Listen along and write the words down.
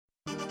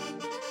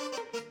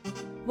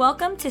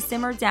Welcome to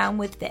Simmer Down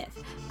with Viv.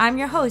 I'm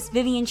your host,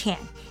 Vivian Chan.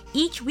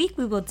 Each week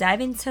we will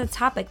dive into a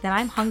topic that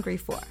I'm hungry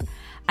for.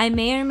 I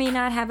may or may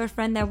not have a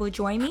friend that will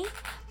join me.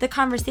 The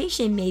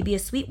conversation may be a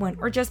sweet one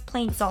or just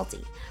plain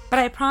salty, but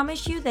I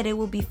promise you that it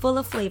will be full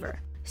of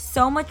flavor.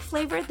 So much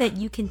flavor that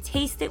you can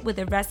taste it with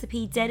a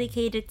recipe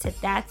dedicated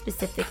to that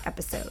specific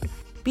episode.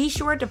 Be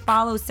sure to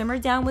follow Simmer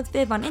Down with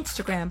Viv on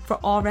Instagram for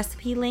all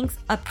recipe links,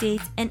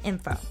 updates, and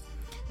info.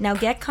 Now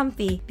get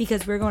comfy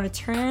because we're going to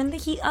turn the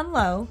heat on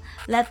low,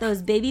 let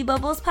those baby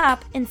bubbles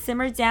pop, and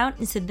simmer down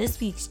into this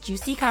week's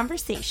juicy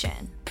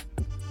conversation.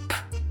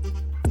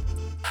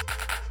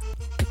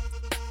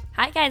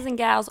 Hi guys and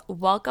gals,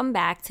 welcome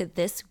back to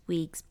this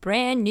week's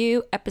brand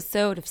new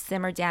episode of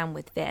Simmer Down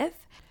with Viv.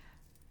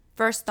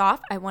 First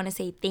off, I want to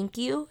say thank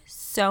you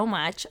so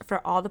much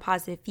for all the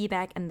positive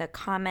feedback and the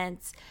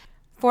comments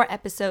for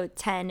episode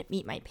 10,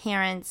 Meet My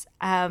Parents.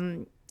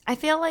 I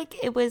feel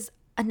like it was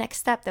a next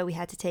step that we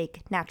had to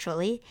take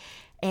naturally.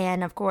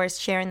 And of course,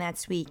 sharing that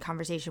sweet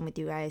conversation with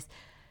you guys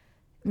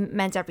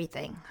meant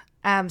everything.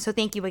 So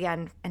thank you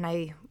again. And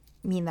I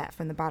mean that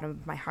from the bottom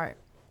of my heart.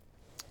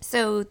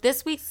 So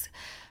this week's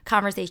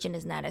conversation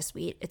is not as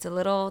sweet. It's a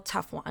little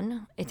tough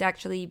one. It's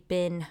actually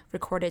been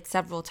recorded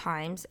several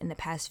times in the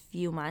past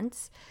few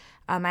months.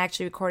 I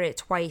actually recorded it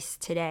twice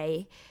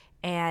today.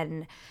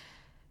 And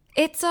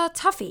it's a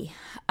toughie,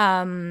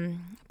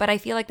 but I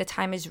feel like the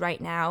time is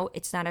right now.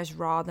 It's not as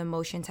raw. The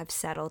emotions have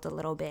settled a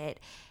little bit.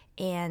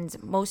 And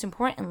most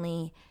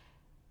importantly,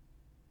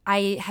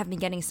 I have been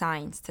getting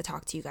signs to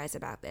talk to you guys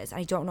about this.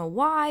 I don't know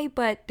why,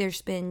 but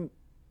there's been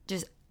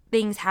just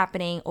things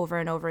happening over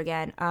and over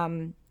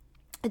again.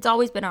 It's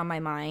always been on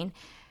my mind.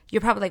 You're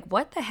probably like,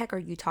 what the heck are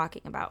you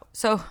talking about?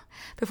 So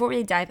before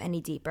we dive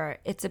any deeper,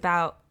 it's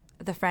about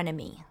the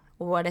frenemy.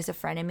 What is a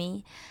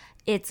frenemy?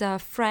 It's a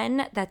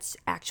friend that's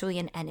actually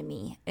an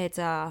enemy. It's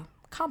a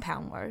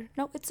compound word.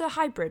 No, it's a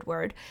hybrid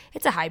word.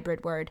 It's a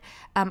hybrid word.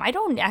 I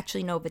don't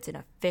actually know if it's an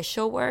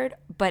official word,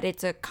 but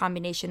it's a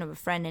combination of a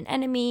friend and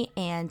enemy,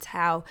 and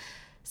how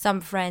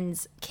some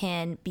friends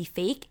can be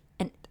fake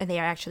and they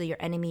are actually your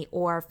enemy,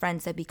 or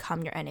friends that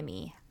become your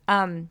enemy.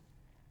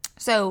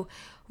 So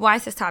why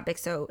is this topic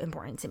so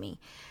important to me?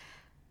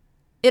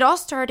 It all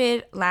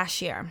started last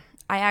year.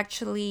 I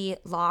actually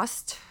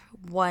lost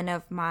what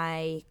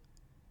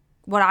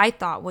I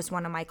thought was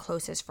one of my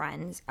closest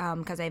friends,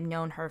 because I've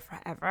known her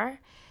forever.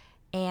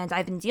 And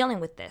I've been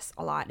dealing with this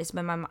a lot. It's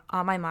been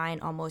on my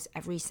mind almost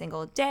every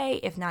single day,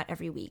 if not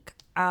every week.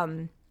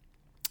 And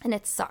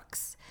it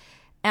sucks.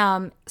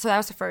 So that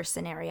was the first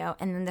scenario.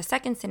 And then the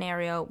second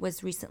scenario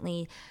was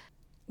recently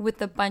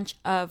with a bunch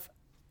of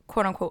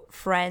quote unquote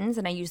friends.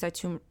 And I use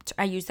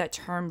that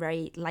term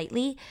very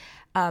lightly,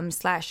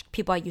 /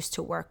 people I used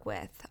to work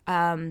with.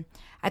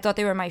 I thought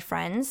they were my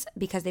friends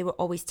because they would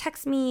always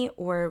text me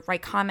or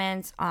write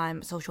comments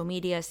on social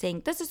media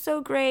saying, this is so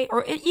great,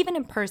 or even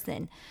in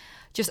person,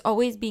 just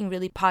always being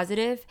really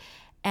positive.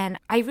 And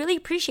I really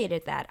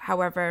appreciated that.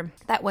 However,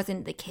 that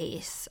wasn't the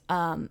case,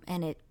 and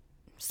it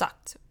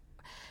sucked.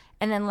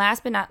 And then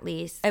last but not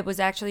least, it was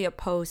actually a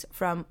post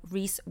from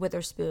Reese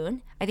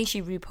Witherspoon. I think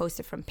she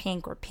reposted from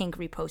Pink, or Pink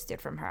reposted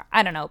from her.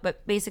 I don't know,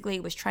 but basically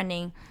it was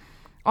trending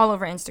all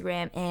over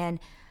Instagram, and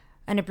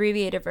an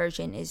abbreviated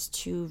version is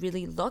to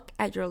really look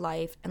at your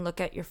life and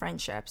look at your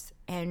friendships.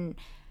 And,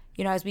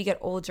 as we get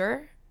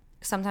older,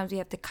 sometimes we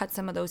have to cut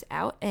some of those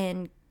out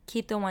and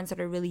keep the ones that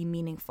are really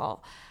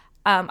meaningful.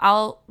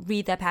 I'll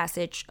read that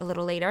passage a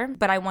little later,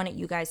 but I wanted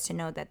you guys to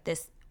know that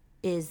this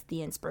is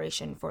the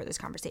inspiration for this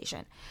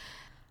conversation.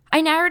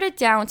 I narrowed it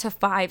down to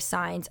 5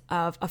 signs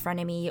of a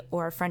frenemy,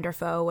 or a friend or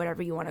foe,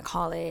 whatever you want to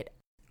call it.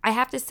 I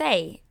have to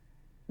say,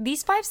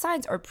 these 5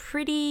 signs are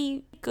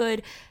pretty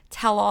good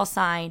tell-all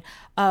sign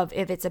of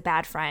if it's a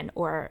bad friend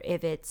or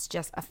if it's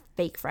just a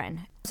fake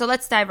friend. So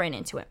let's dive right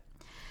into it.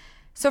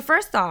 So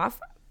first off,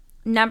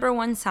 number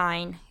 1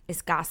 sign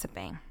is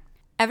gossiping.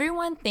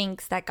 Everyone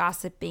thinks that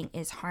gossiping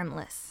is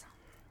harmless.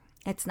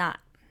 It's not.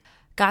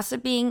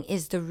 Gossiping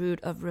is the root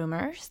of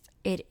rumors.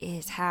 It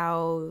is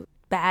how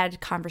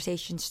bad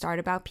conversations start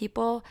about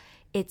people.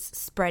 It's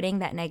spreading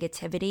that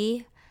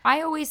negativity.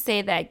 I always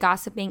say that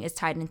gossiping is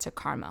tied into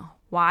karma.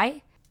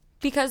 Why?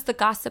 Because the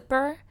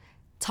gossiper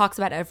talks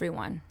about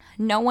everyone.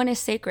 No one is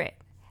sacred.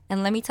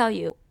 And let me tell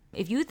you,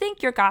 if you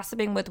think you're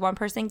gossiping with one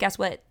person, guess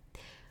what?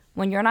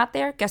 When you're not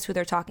there, guess who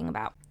they're talking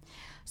about?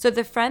 So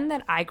the friend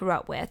that I grew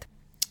up with,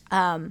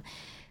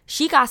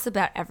 she gossiped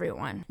about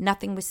everyone.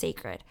 Nothing was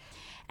sacred.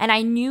 And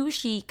I knew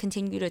she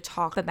continued to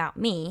talk about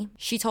me.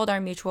 She told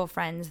our mutual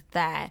friends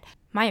that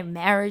my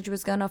marriage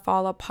was going to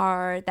fall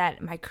apart,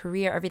 that my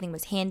career, everything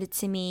was handed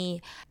to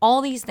me, all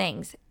these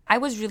things. I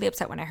was really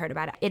upset when I heard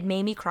about it. It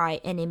made me cry,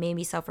 and it made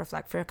me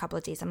self-reflect for a couple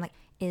of days. I'm like,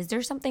 is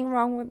there something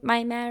wrong with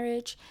my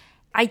marriage?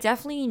 I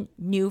definitely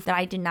knew that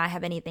I did not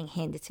have anything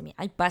handed to me.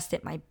 I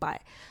busted my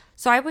butt.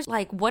 So I was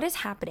like, what is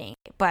happening?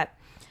 But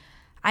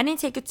I didn't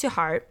take it to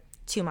heart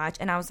too much.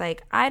 And I was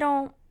like, I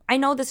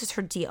know this is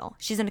her deal.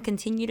 She's going to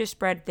continue to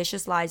spread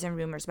vicious lies and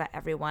rumors about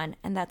everyone.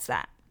 And that's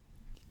that.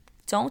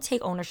 Don't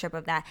take ownership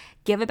of that.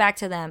 Give it back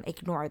to them.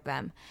 Ignore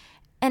them.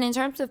 And in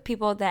terms of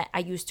people that I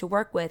used to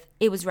work with,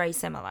 it was very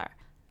similar.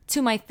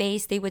 To my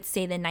face, they would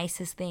say the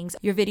nicest things.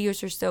 Your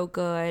videos are so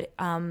good,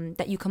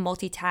 that you can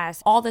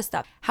multitask, all this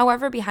stuff.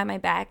 However, behind my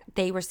back,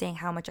 they were saying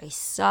how much I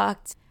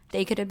sucked.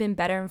 They could have been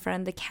better in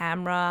front of the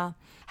camera,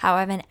 how I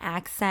have an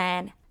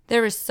accent.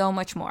 There is so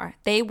much more.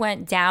 They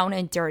went down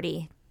and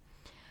dirty.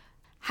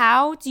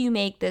 How do you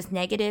make this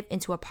negative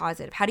into a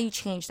positive? How do you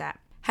change that?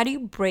 How do you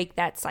break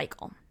that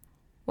cycle?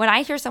 When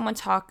I hear someone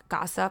talk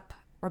gossip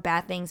or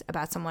bad things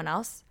about someone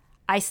else,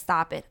 I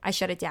stop it. I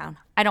shut it down.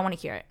 I don't want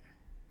to hear it.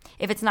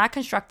 If it's not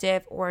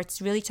constructive or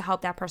it's really to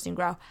help that person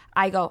grow,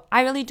 I go,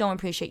 I really don't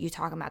appreciate you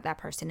talking about that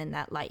person in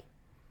that light.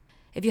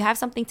 If you have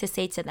something to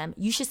say to them,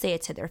 you should say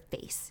it to their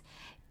face.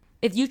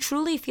 If you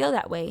truly feel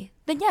that way,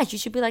 then yes, you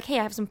should be like, hey,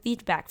 I have some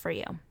feedback for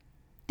you.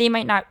 They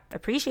might not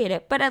appreciate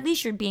it, but at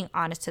least you're being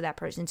honest to that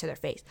person, to their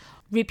face.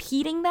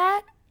 Repeating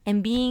that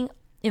and being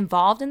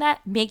involved in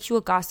that makes you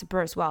a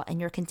gossiper as well, and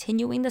you're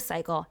continuing the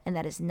cycle, and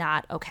that is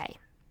not okay.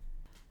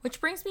 Which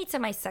brings me to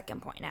my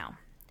second point now,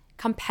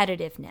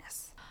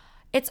 competitiveness.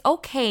 It's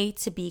okay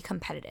to be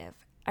competitive.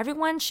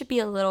 Everyone should be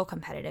a little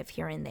competitive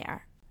here and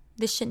there.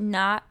 This should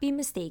not be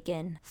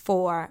mistaken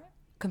for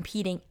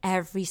competing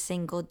every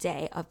single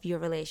day of your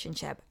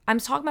relationship. I'm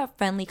talking about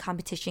friendly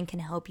competition can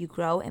help you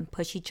grow and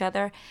push each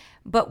other.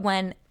 But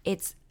when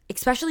it's,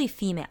 especially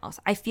females,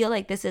 I feel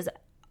like this is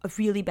a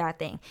really bad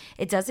thing.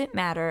 It doesn't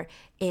matter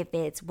if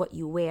it's what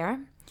you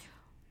wear,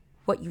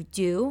 what you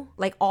do,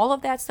 like all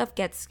of that stuff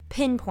gets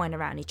pinpointed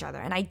around each other.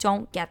 And I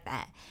don't get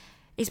that,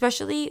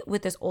 especially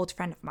with this old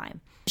friend of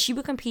mine. She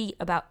would compete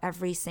about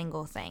every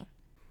single thing.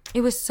 It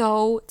was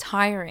so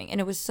tiring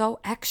and it was so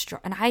extra.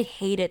 And I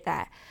hated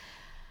that.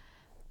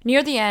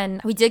 Near the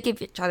end, we did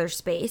give each other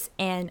space,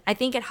 and I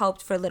think it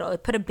helped for a little.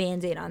 It put a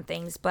Band-Aid on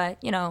things, but,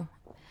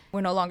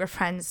 we're no longer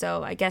friends,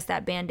 so I guess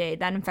that Band-Aid,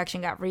 that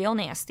infection got real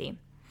nasty.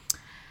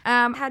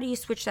 How do you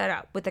switch that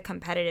up with the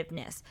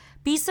competitiveness?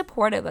 Be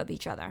supportive of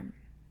each other.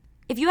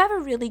 If you have a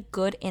really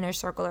good inner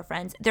circle of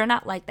friends, they're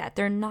not like that.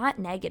 They're not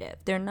negative.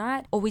 They're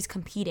not always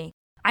competing.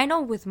 I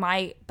know with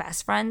my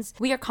best friends,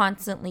 we are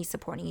constantly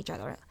supporting each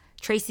other.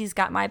 Tracy's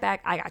got my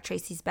back. I got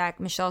Tracy's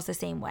back. Michelle's the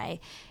same way.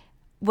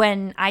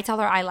 When I tell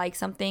her I like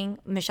something,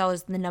 Michelle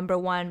is the number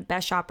one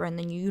best shopper in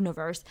the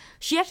universe.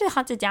 She actually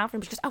hunted down for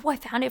me. She goes, oh, I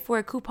found it for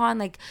a coupon.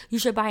 Like, you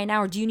should buy it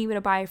now, or do you need me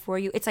to buy it for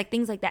you? It's like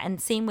things like that.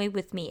 And same way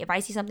with me. If I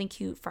see something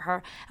cute for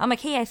her, I'm like,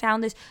 hey, I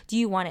found this. Do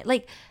you want it?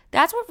 Like,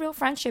 that's what real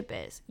friendship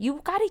is.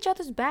 You got each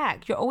other's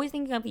back. You're always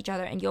thinking of each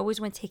other, and you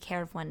always want to take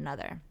care of one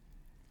another.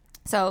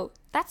 So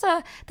that's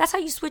how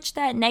you switch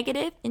that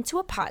negative into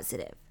a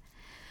positive.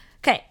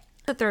 Okay,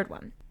 the third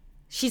one.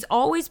 She's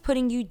always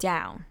putting you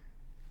down.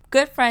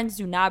 Good friends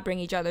do not bring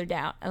each other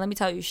down. And let me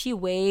tell you, she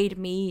weighed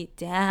me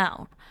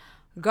down.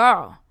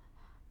 Girl,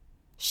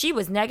 she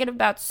was negative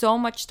about so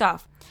much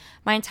stuff.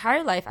 My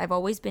entire life, I've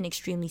always been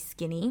extremely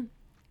skinny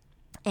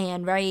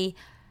and very,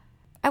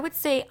 I would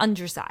say,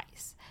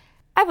 undersized.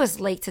 I was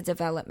late to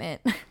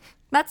development.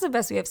 That's the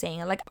best way of saying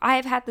it. Like, I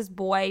have had this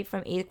boy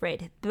from 8th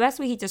grade. The best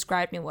way he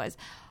described me was,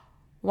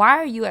 why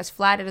are you as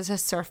flat as a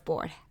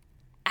surfboard?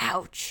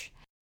 Ouch.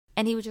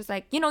 And he was just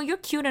like, you're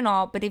cute and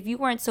all, but if you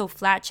weren't so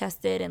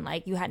flat-chested and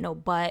like you had no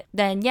butt,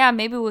 then yeah,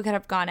 maybe we could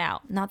have gone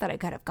out. Not that I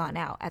could have gone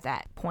out at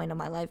that point of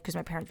my life because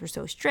my parents were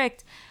so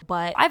strict,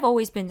 but I've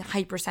always been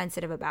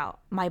hypersensitive about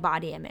my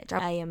body image.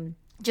 I am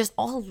just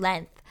all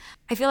length.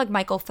 I feel like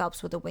Michael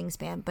Phelps with a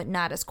wingspan, but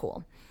not as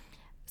cool.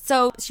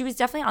 So she was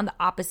definitely on the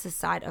opposite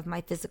side of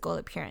my physical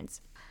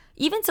appearance.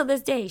 Even to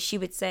this day, she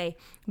would say,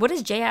 what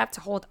does Jay have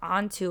to hold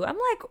on to? I'm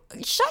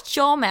like, shut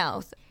your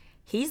mouth.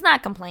 He's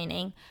not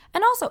complaining.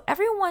 And also,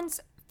 everyone's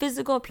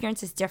physical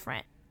appearance is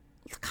different.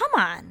 Come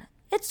on.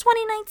 It's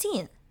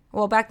 2019.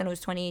 Well, back then it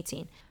was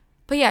 2018.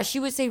 But yeah, she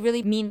would say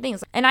really mean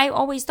things. And I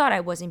always thought I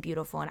wasn't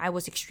beautiful and I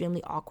was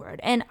extremely awkward.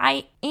 And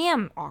I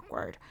am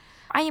awkward.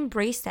 I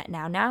embrace that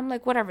now. Now I'm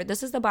like, whatever,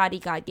 this is the body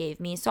God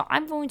gave me. So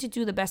I'm going to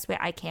do the best way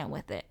I can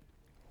with it.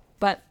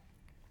 But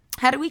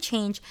how do we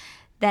change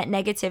that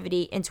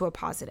negativity into a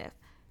positive?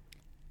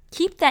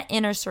 Keep that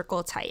inner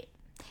circle tight.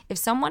 If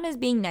someone is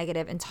being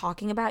negative and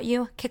talking about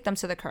you, kick them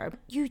to the curb.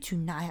 You do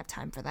not have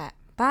time for that.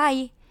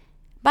 Bye.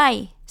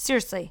 Bye.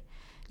 Seriously.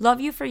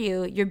 Love you for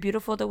you. You're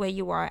beautiful the way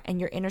you are, and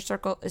your inner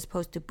circle is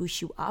supposed to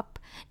boost you up,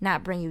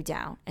 not bring you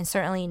down, and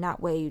certainly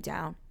not weigh you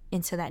down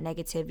into that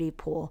negativity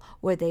pool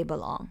where they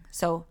belong.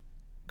 So,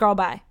 girl,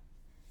 bye.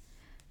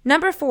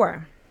 Number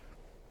 4,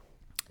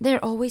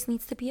 there always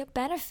needs to be a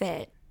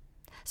benefit.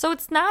 So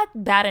it's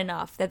not bad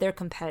enough that they're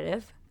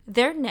competitive.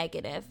 They're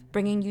negative,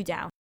 bringing you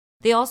down.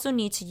 They also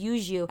need to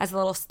use you as a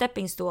little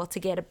stepping stool to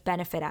get a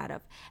benefit out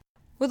of.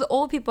 With the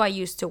old people I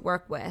used to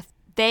work with,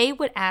 they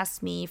would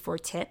ask me for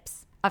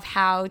tips of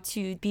how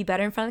to be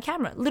better in front of the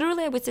camera.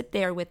 Literally, I would sit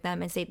there with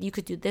them and say, you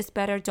could do this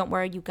better. Don't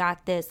worry, you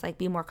got this. Like,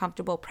 be more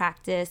comfortable,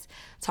 practice,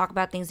 talk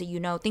about things that you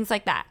know, things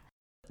like that.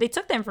 They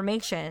took the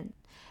information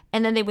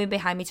and then they went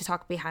behind me to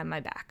talk behind my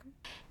back.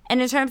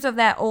 And in terms of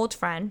that old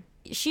friend,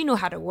 she knew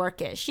how to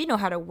work it. She knew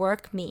how to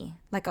work me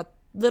like a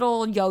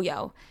little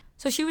yo-yo.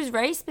 So she was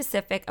very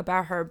specific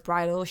about her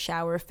bridal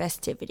shower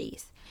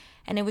festivities.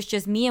 And it was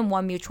just me and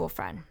one mutual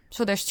friend.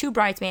 So there's 2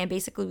 bridesmaids.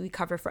 Basically, we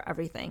cover for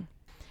everything.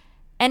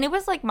 And it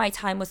was like my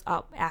time was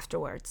up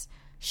afterwards.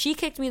 She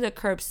kicked me to the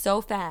curb so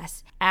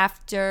fast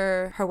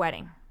after her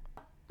wedding.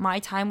 My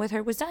time with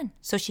her was done.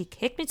 So she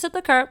kicked me to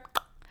the curb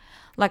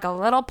like a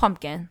little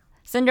pumpkin.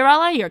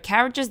 Cinderella, your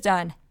carriage is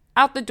done.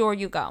 Out the door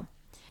you go.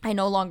 I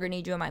no longer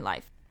need you in my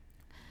life.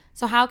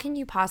 So how can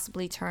you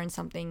possibly turn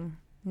something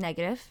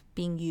negative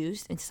being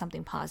used into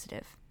something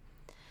positive?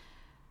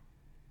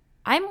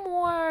 I'm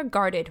more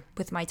guarded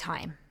with my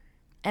time,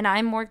 and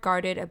I'm more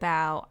guarded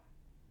about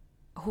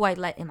who I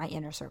let in my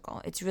inner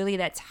circle. It's really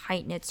that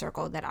tight-knit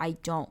circle that I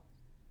don't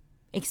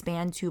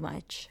expand too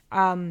much.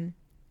 So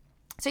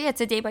yeah,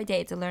 it's a day by day.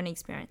 It's a learning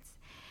experience.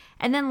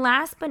 And then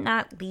last but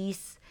not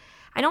least,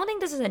 I don't think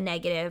this is a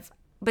negative,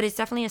 but it's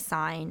definitely a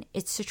sign.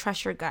 It's to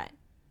trust your gut.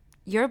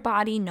 Your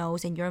body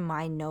knows and your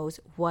mind knows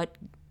what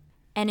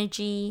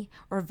energy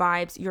or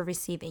vibes you're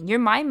receiving. Your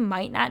mind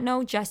might not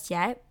know just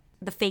yet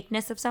the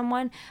fakeness of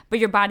someone, but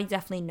your body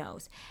definitely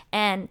knows.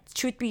 And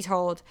truth be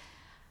told,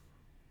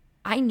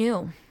 I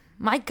knew.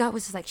 My gut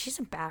was just like, she's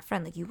a bad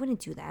friend. Like, you wouldn't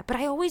do that. But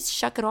I always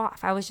shuck it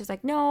off. I was just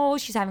like, no,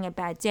 she's having a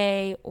bad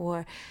day.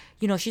 Or,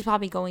 she's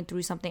probably going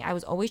through something. I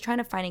was always trying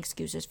to find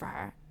excuses for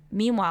her.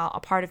 Meanwhile, a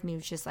part of me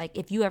was just like,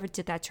 if you ever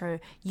did that to her,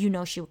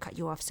 she would cut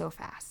you off so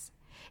fast.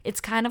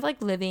 It's kind of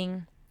like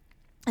living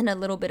in a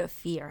little bit of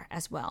fear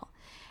as well.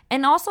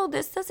 And also,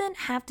 this doesn't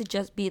have to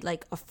just be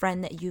like a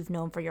friend that you've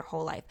known for your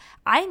whole life.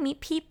 I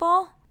meet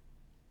people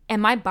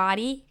and my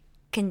body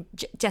can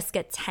just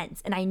get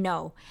tense. And I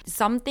know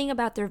something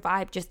about their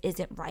vibe just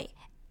isn't right.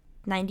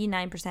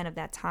 99% of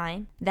that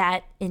time,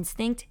 that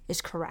instinct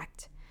is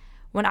correct.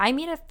 When I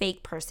meet a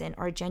fake person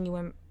or a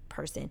genuine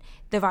person,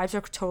 the vibes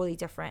are totally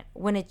different.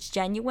 When it's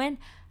genuine,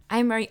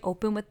 I'm very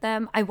open with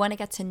them. I want to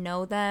get to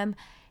know them.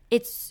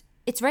 It's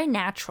very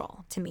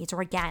natural to me. It's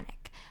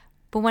organic.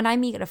 But when I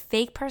meet a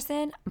fake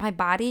person, my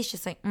body is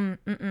just like,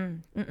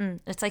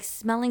 It's like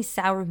smelling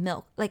sour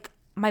milk. Like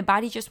my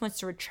body just wants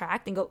to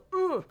retract and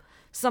go,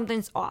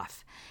 something's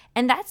off.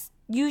 And that's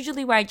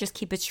usually where I just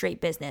keep it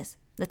straight business.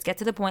 Let's get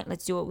to the point.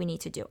 Let's do what we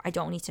need to do. I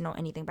don't need to know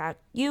anything about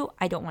you.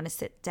 I don't want to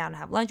sit down and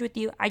have lunch with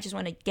you. I just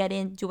want to get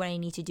in, do what I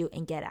need to do,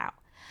 and get out.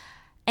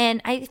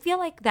 And I feel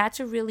like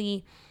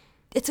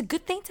it's a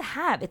good thing to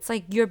have. It's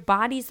like your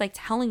body's like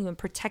telling you and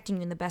protecting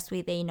you in the best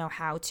way they know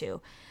how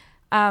to.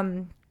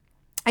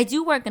 I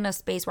do work in a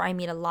space where I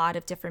meet a lot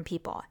of different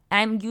people.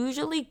 I'm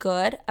usually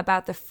good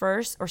about the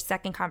first or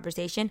second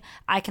conversation.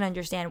 I can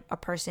understand a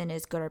person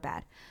is good or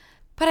bad.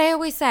 But I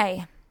always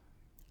say,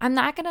 I'm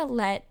not going to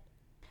let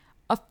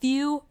a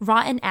few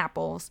rotten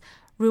apples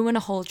ruin a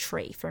whole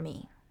tree for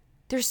me.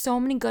 There's so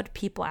many good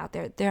people out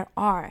there. There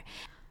are.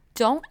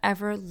 Don't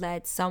ever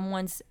let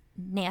someone's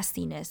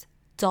nastiness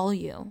dull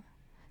you.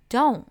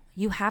 Don't.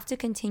 You have to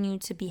continue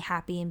to be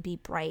happy and be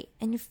bright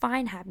and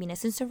find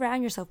happiness and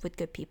surround yourself with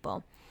good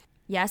people.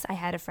 Yes, I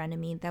had a friend of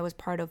me that was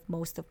part of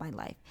most of my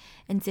life.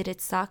 And did it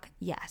suck?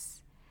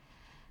 Yes.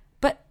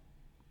 But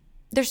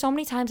there's so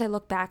many times I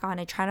look back on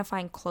it trying to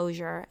find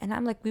closure, and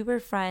I'm like, we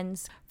were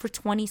friends for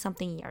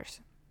 20-something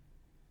years.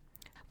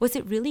 Was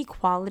it really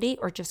quality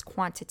or just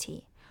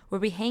quantity? Were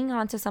we hanging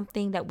on to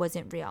something that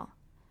wasn't real?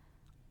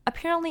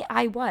 Apparently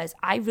I was.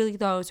 I really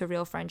thought it was a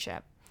real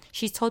friendship.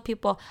 She's told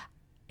people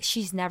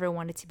she's never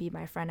wanted to be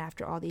my friend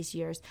after all these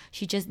years.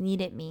 She just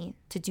needed me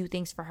to do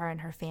things for her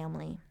and her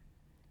family.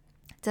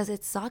 Does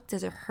it suck?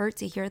 Does it hurt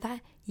to hear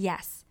that?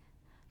 Yes.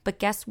 But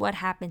guess what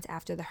happens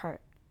after the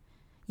hurt?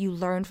 You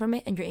learn from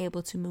it and you're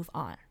able to move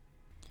on.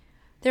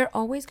 There are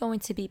always going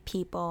to be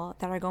people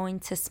that are going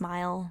to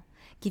smile,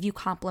 give you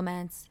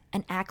compliments,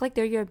 and act like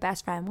they're your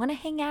best friend, want to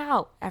hang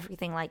out,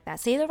 everything like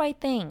that. Say the right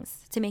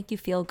things to make you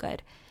feel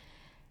good.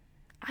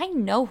 I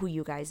know who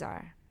you guys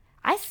are.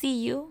 I see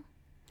you.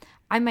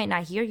 I might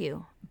not hear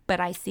you,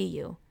 but I see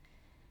you.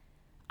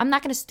 I'm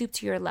not going to stoop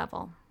to your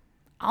level.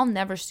 I'll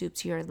never stoop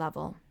to your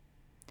level.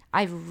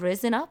 I've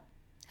risen up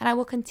and I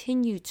will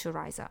continue to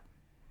rise up.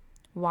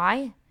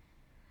 Why?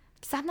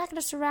 Because I'm not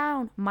going to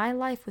surround my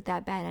life with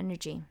that bad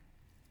energy.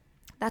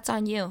 That's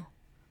on you.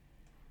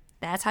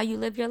 That's how you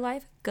live your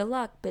life. Good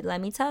luck. But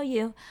let me tell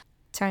you,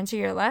 turn to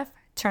your left,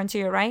 turn to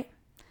your right.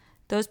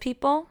 Those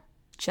people,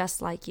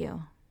 just like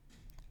you.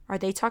 Are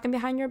they talking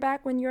behind your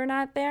back when you're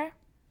not there?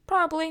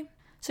 Probably.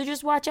 So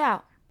just watch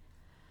out.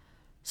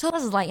 So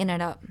let's lighten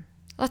it up.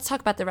 Let's talk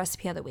about the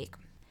recipe of the week.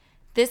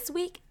 This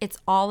week, it's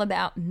all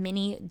about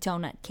mini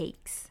donut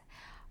cakes.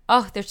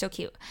 Oh, they're so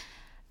cute.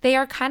 They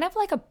are kind of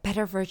like a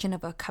better version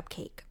of a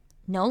cupcake.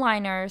 No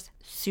liners,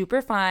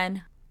 super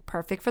fun,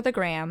 perfect for the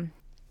gram,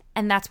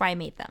 and that's why I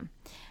made them.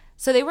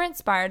 So they were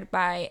inspired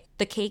by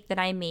the cake that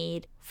I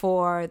made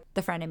for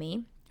the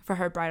frenemy for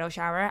her bridal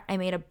shower. I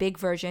made a big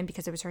version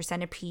because it was her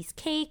centerpiece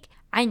cake.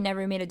 I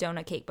never made a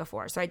donut cake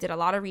before, so I did a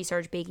lot of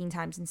research, baking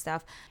times and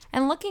stuff.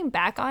 And looking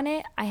back on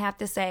it, I have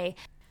to say,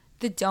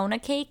 the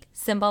donut cake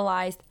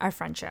symbolized our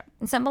friendship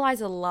and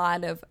symbolized a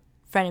lot of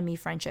frenemy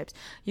friendships.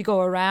 You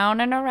go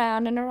around and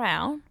around and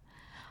around,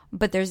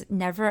 but there's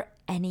never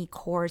any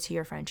core to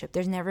your friendship.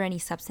 There's never any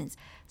substance.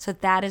 So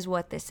that is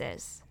what this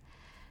is.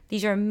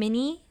 These are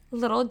mini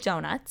little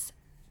donuts.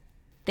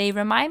 They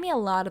remind me a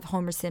lot of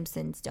Homer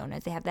Simpson's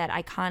donuts. They have that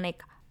iconic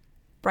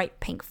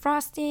bright pink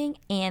frosting,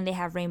 and they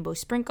have rainbow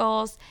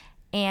sprinkles.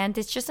 And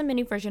it's just a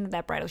mini version of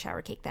that bridal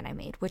shower cake that I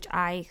made, which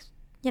I'm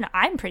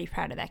pretty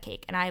proud of that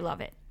cake, and I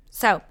love it.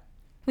 So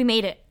we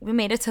made it. We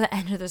made it to the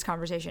end of this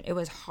conversation. It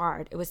was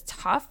hard. It was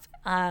tough.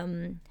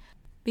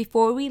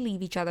 Before we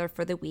leave each other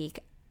for the week,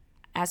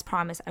 as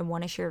promised, I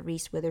want to share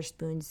Reese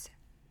Witherspoon's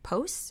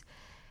post.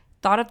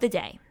 Thought of the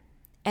day.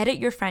 Edit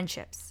your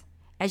friendships.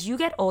 As you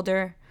get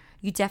older,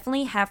 you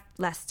definitely have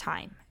less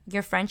time.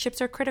 Your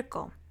friendships are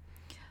critical.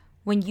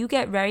 When you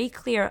get very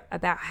clear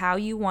about how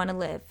you want to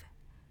live,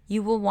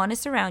 you will want to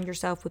surround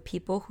yourself with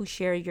people who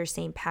share your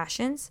same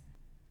passions,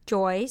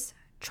 joys,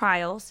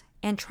 trials,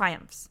 and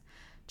triumphs.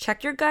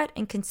 Check your gut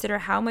and consider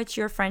how much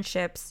your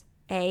friendships,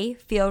 A,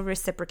 feel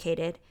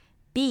reciprocated,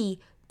 B,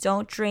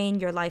 don't drain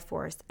your life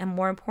force, and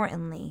more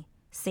importantly,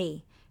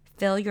 C,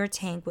 fill your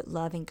tank with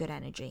love and good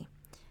energy.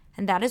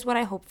 And that is what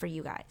I hope for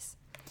you guys.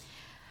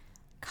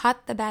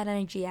 Cut the bad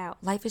energy out.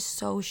 Life is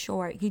so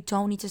short. You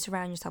don't need to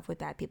surround yourself with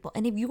bad people.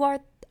 And if you are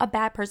a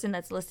bad person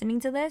that's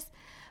listening to this,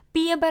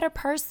 be a better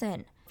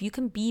person. You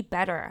can be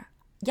better.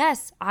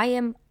 Yes, I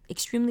am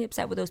extremely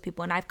upset with those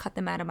people and I've cut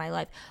them out of my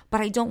life,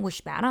 but I don't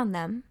wish bad on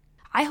them.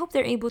 I hope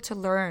they're able to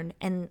learn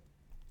and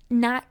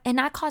not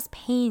cause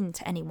pain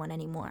to anyone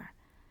anymore.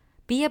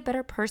 Be a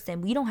better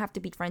person. We don't have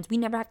to be friends. We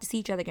never have to see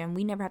each other again.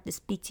 We never have to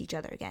speak to each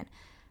other again.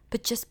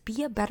 But just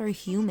be a better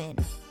human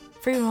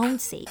for your own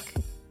sake.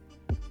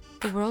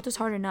 The world is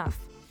hard enough.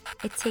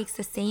 It takes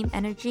the same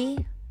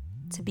energy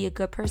to be a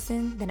good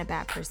person than a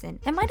bad person.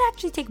 It might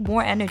actually take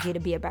more energy to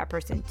be a bad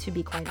person, to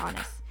be quite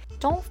honest.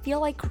 Don't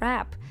feel like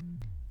crap.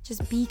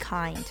 Just be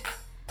kind.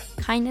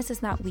 Kindness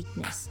is not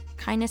weakness.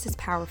 Kindness is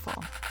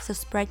powerful. So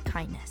spread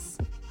kindness.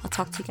 I'll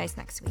talk to you guys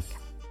next week.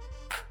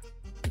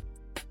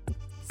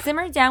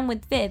 Simmer Down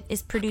with Viv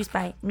is produced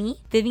by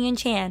me, Vivian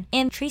Chan,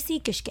 and Tracy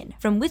Gishkin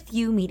from With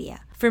You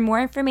Media. For more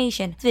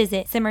information,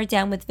 visit Simmer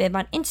Down with Viv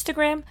on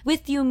Instagram,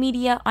 With You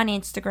Media on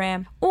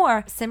Instagram,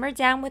 or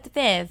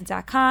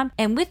simmerdownwithviv.com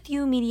and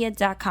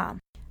withyoumedia.com.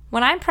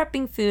 When I'm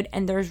prepping food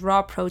and there's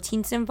raw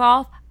proteins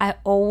involved, I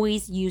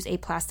always use a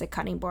plastic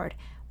cutting board.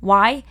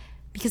 Why?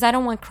 Because I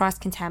don't want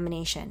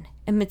cross-contamination.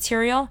 And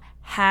Material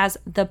has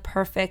the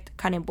perfect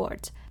cutting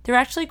boards. They're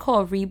actually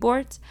called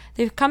reboards.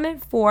 They come in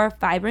 4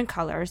 vibrant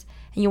colors.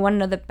 And you want to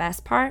know the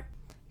best part?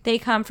 They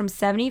come from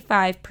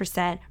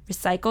 75%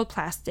 recycled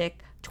plastic,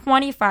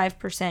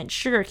 25%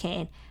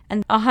 sugarcane,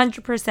 and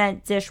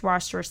 100%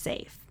 dishwasher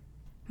safe.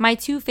 My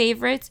 2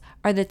 favorites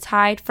are the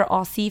Tide for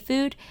all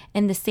seafood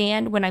and the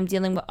Sand when I'm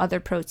dealing with other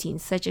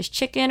proteins such as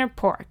chicken or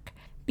pork.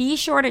 Be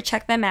sure to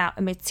check them out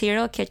at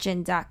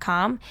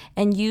materialkitchen.com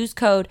and use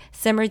code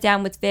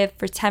SimmerDownWithViv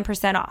for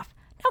 10% off.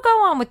 Now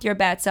go on with your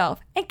bad self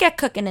and get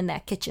cooking in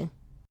that kitchen.